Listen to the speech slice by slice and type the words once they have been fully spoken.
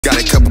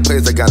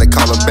players, I gotta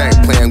call them back.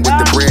 Playing with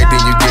the bread, then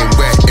you get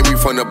wet. Every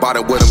from the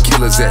bottom where them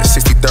killers at.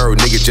 63rd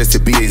nigga just to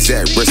be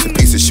exact. Rest in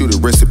peace to Shooter,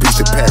 rest in peace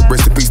to Pat,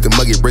 rest in peace to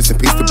Muggy, rest in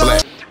peace to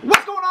Black.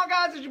 What's going on,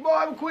 guys? It's your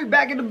boy Quick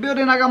back in the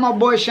building. I got my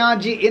boy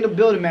Shaung G in the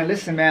building, man.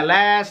 Listen, man,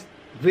 last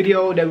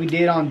video that we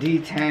did on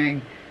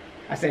DThang,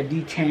 I said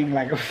DThang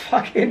like a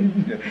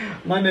fucking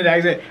London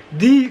accent.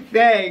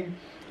 DThang.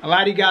 A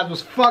lot of you guys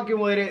was fucking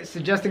with it,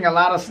 suggesting a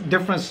lot of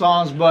different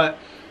songs, but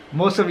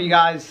most of you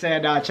guys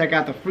said check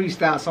out the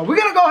freestyle. So we're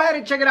gonna go ahead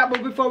and check it out.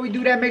 But before we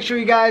do that, make sure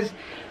you guys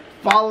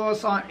follow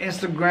us on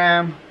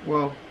Instagram.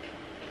 Well,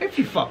 if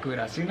you fuck with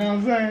us, you know what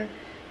I'm saying?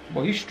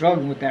 Boy, you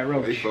struggling with that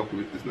roach. They fuck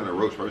with, it's not a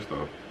roach, first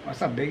off.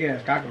 That's a big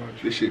ass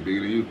cockroach. This shit bigger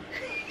than you.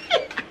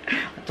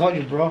 I told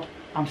you, bro.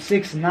 I'm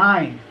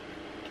 6'9".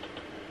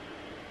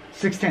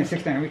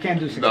 6'10". We can't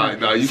do 6'9".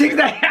 Nah, you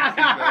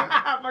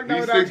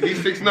 6'9". He's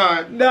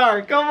 6'9".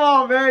 No, come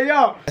on, man,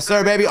 yo. Yes,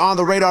 sir, baby, on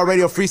the Radar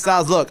Radio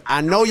Freestyles. Look, I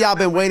know y'all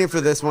been waiting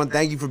for this one.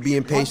 Thank you for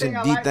being patient.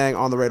 DThang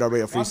on the Radar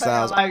Radio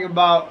Freestyles. One thing I like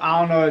about,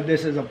 I don't know if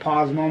this is a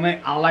pause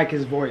moment, I like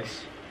his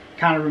voice.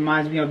 Kind of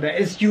reminds me of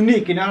that. It's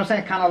unique, you know what I'm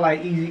saying? Kind of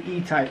like Easy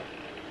E type.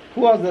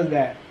 Who else does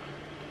that?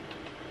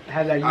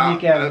 Has that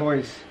unique ass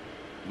voice.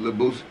 Lil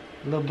Boosie.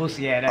 Lil Boosie,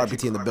 yeah. That's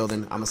RPT in the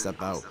building. I'ma step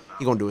out.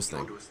 He gonna do his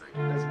thing.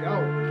 Let's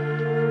go.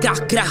 Gra,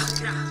 gra,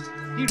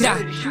 gra.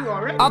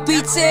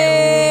 RPT,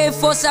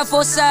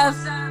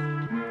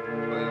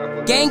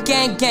 4747. Gang,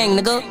 gang, gang,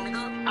 nigga.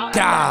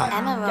 Gra.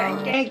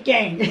 Gang,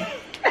 gang.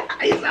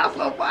 He sounds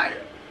so fire.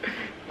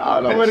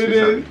 I don't know what it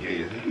is.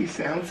 He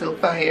sounds so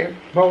fire.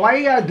 But why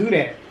you gotta do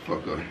that?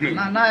 Fuck up.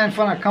 Not in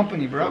front of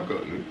company, bro. Fuck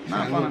up, nigga.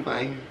 Not in front of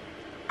fire.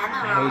 I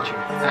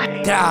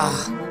hate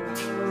you.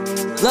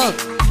 Look,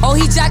 oh,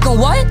 he jacking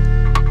what?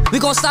 We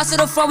gon' start to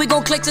the front, we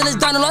gon' click till it's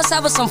done and let's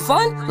have some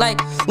fun. Like,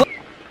 what?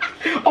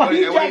 Oh,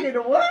 he jacking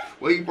the what?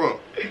 Where you from?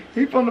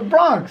 He from the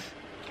Bronx.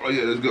 Oh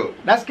yeah, let's go.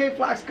 That's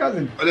K-Flock's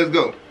cousin. Oh, let's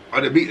go. Oh,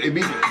 they beat.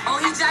 Oh,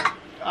 he jacking.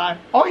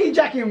 He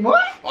jacking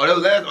what? Oh, that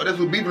was last. Oh, that's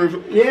what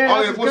beefing. Yeah.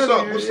 Oh yeah, what's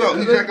up? What's up?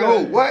 He jacking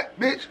who? What,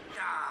 bitch?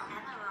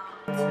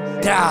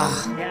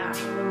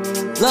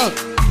 Look,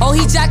 oh,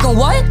 he jacking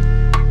what?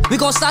 We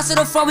gon' start to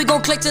the front, we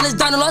gon' click till it's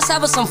done and let's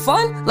have some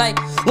fun. Like,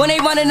 when they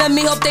running at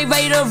me, hope they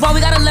ready to run.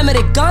 We got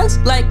unlimited guns.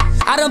 Like,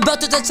 I done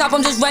built at the top,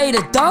 I'm just ready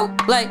to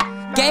dunk. Like,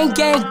 gang,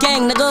 gang,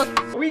 gang, nigga.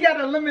 We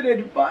got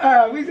unlimited,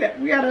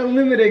 we got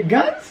unlimited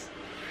guns?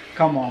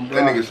 Come on, bro.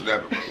 That nigga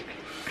snapping, bro.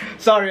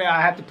 Sorry,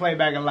 I have to play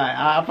back a lie.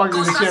 I fucked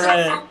with this shit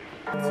right here.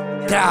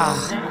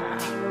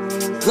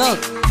 Look,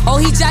 oh,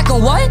 he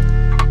jacking what?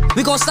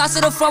 We gon' start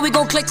to the front, we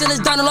gon' click till it's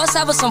done and let's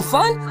have some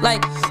fun.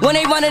 Like, when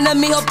they running at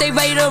me, hope they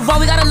ready to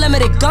run. We got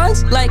unlimited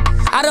guns. Like,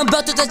 I done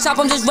built at the top,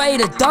 I'm just ready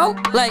to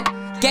dunk. Like,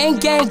 gang,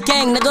 gang,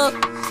 gang, nigga.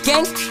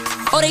 Gang.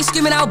 Oh, they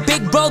screaming out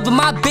big bros, but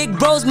my big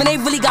bros, man, they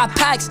really got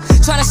packs.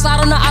 Tryna slide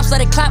on the ops, let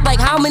it clap. Like,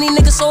 how many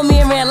niggas saw me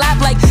and ran lap?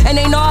 Like, and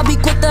they know I'll be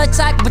quick to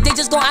attack, but they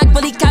just gon' act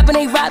really capping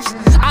they raps.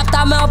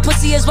 Ophthalmol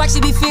pussy is wax,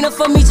 she be fiending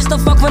for me just to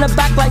fuck from the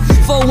back. Like,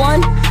 for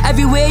one,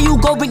 everywhere you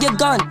go, bring your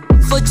gun.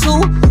 For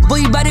two, boy,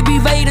 you better be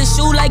ready to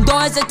shoot. Like, don't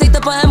hesitate to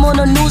put him on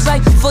the news.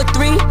 Like, for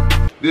three.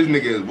 This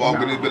nigga is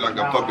walking this bit like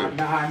a fucking.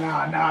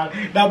 Nah.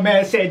 That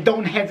man said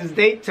don't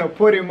hesitate to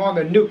put him on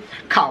the news.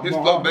 Come on, This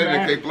flow better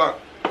than K-Flock.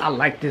 I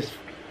like this.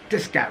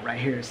 This guy right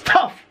here is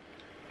tough.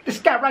 This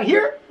guy right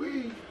here?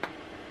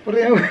 What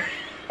the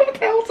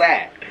hell's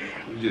that?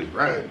 You just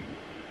riding.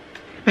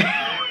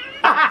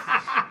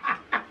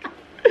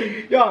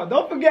 Yo,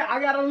 don't forget, I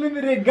got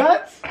unlimited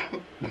guns.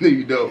 No,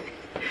 you don't.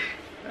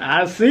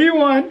 I see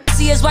one.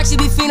 See his wax, she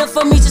be fiending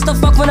for me just to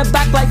fuck from the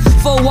back. Like,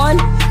 for one,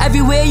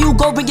 everywhere you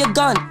go, bring your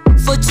gun.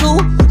 For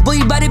two, boy,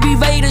 you better be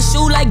ready to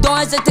shoot. Like, don't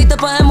hesitate to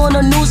put him on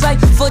the news. Like,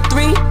 for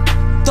three,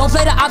 don't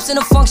play the ops in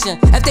the function.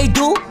 If they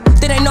do,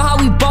 then they know how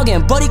we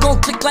bugging. Brody gon'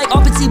 click like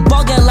RPT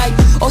bugging. Like,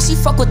 oh, she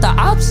fuck with the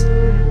ops,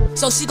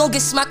 so she gon'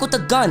 get smacked with the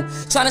gun.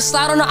 Tryna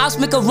slide on the ops,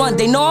 make a run.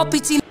 They know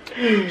RPT.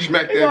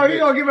 Smack that He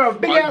gonna give her a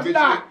big ass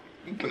knock.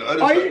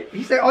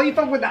 He said, oh, you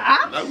fuck with the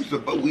ops? We used to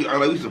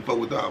fuck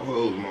with the op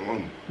hoes, my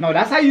mama. No,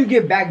 that's how you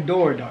get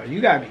backdoor, though.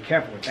 You gotta be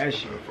careful with that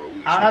shit.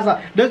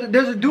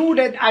 There's a dude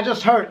that I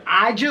just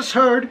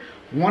heard.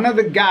 One of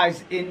the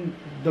guys in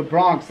the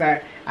Bronx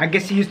that I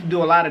guess he used to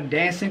do a lot of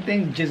dancing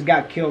things just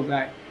got killed.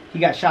 Like, he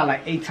got shot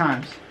like 8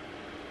 times.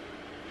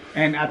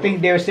 And I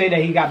think they were saying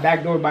that he got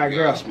backdoored by a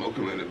girl.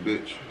 Smoking like a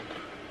bitch.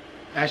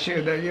 That shit,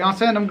 you know what I'm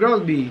saying? Them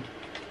girls be.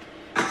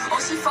 Oh,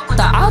 she fuck with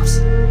the ops,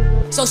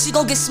 so she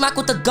gon' get smacked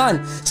with the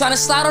gun. Tryna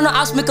slide on the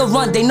ops, make a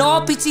run. They know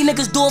RPT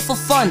niggas do it for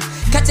fun.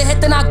 Catch a hit,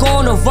 then I go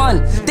on a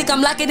run. Think I'm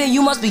lacking, then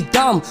you must be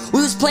dumb.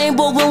 We was playing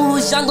ball when we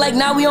was young, like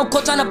now we on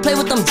court tryna play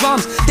with them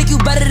drums. Think you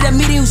better than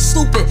me, then you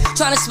stupid.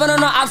 Tryna spin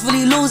on the ops,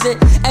 really lose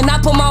it. And I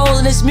put my all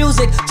in this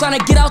music. Tryna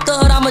get out the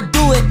hood, I'ma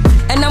do it.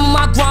 And I'm on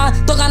my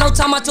grind, don't got no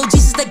time, I told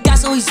Jesus the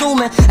gas, so we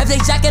zooming. If they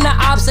jacking the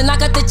ops, and I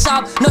got the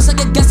chop, no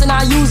second guessing,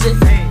 I use it.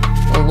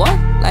 Or what?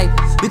 Like,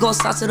 we gon'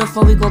 start to the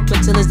front, we gon'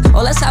 click to this.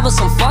 Oh, let's have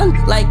some fun.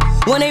 Like,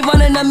 when they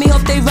running at me,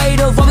 hope they ready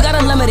to run. We got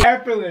unlimited.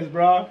 Effortless,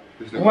 bro.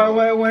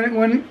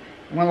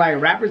 When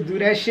like rappers do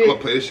that shit. I'm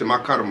gonna play this shit, my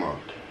car tomorrow.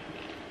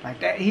 Like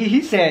that.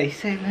 He said,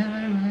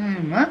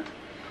 huh?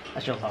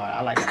 That's your hard.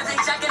 I like that. They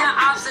checking the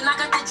ops and I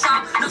got the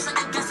chop. No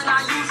second guessing,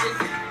 I use it.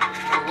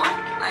 What?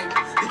 Like,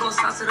 we gon'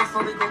 start to the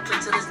phone, we gon'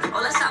 click to this.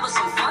 Oh, let's have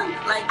some fun.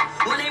 Like,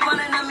 when they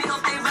running at me,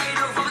 hope they ready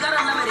to run. We got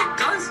unlimited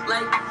guns.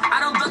 Like, I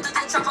don't built it,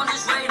 the truck, I'm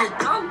just ready to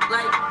dump.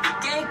 Like,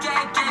 gang,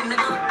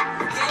 nigga.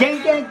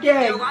 Gang.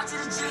 Yeah, watch to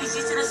the G,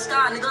 see to the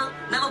sky, nigga.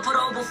 Never put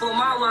on before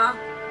my wife.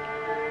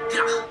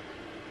 Yeah.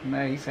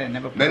 Man, he said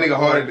never put That nigga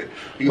harder.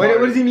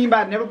 What does he mean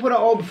by never put an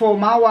O before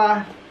my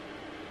wife?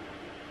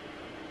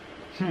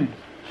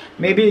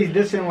 Maybe he's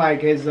dissing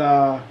like his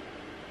the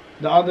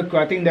other crew.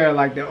 I think they're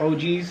like the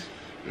OGs.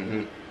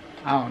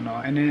 I don't know.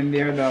 And then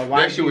they're the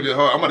white. That shit was just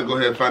hard. I'm gonna go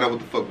ahead and find out what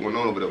the fuck going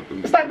on over there with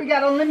them. It's like we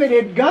got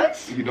unlimited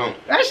guns. You don't.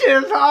 That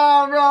shit is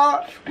hard,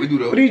 bro. We do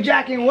though. What are you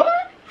jacking?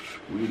 What?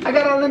 I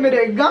got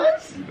unlimited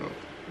guns. You don't.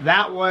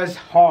 That was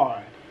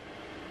hard.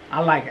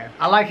 I like it.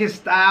 I like his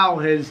style,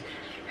 his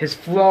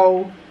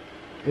flow,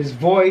 his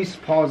voice.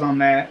 Pause on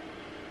that.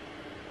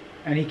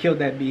 And he killed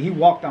that beat. He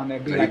walked on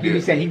that beat. Like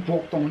he said, he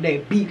walked on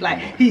that beat. Like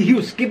he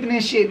was skipping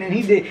and shit, and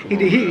he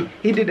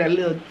did that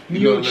little New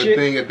York shit.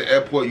 Thing at the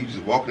airport, you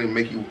just walk in and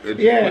make you.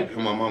 Yeah.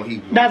 My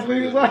mom, That's what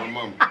he was like.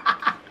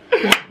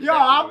 Yo,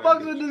 I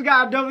fucks with this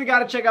guy. Definitely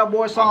gotta check out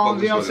more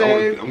songs. You know what I'm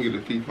saying? I'm gonna get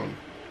a fee from him.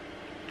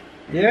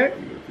 Yeah. I'm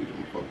gonna get a fee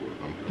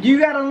from him. You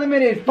got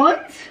unlimited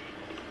funds?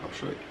 I'm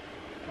straight.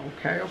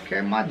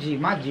 Okay, my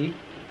G.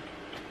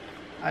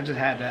 I just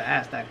had to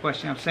ask that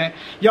question, you know what I'm saying?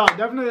 Y'all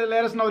definitely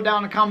let us know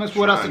down in the comments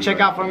what else to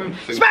check out from him.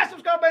 Smash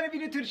subscribe button if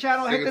you're new to the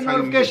channel, hit the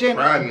notification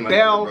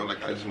bell.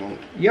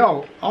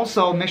 Yo,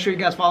 also make sure you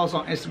guys follow us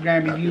on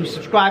Instagram. If you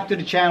subscribe to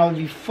the channel, if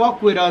you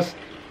fuck with us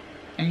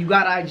and you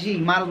got IG,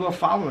 you might as well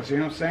follow us, you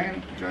know what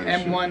I'm saying?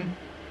 M1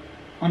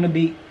 on the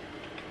beat.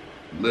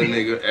 Little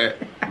nigga at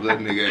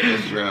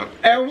Instagram.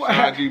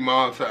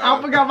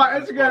 I forgot my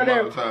Instagram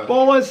name.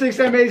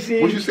 416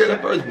 MAC. What you said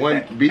at first?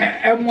 One beat.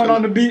 M1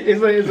 on the beat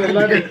is a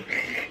letter.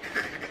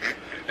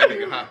 That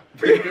nigga high.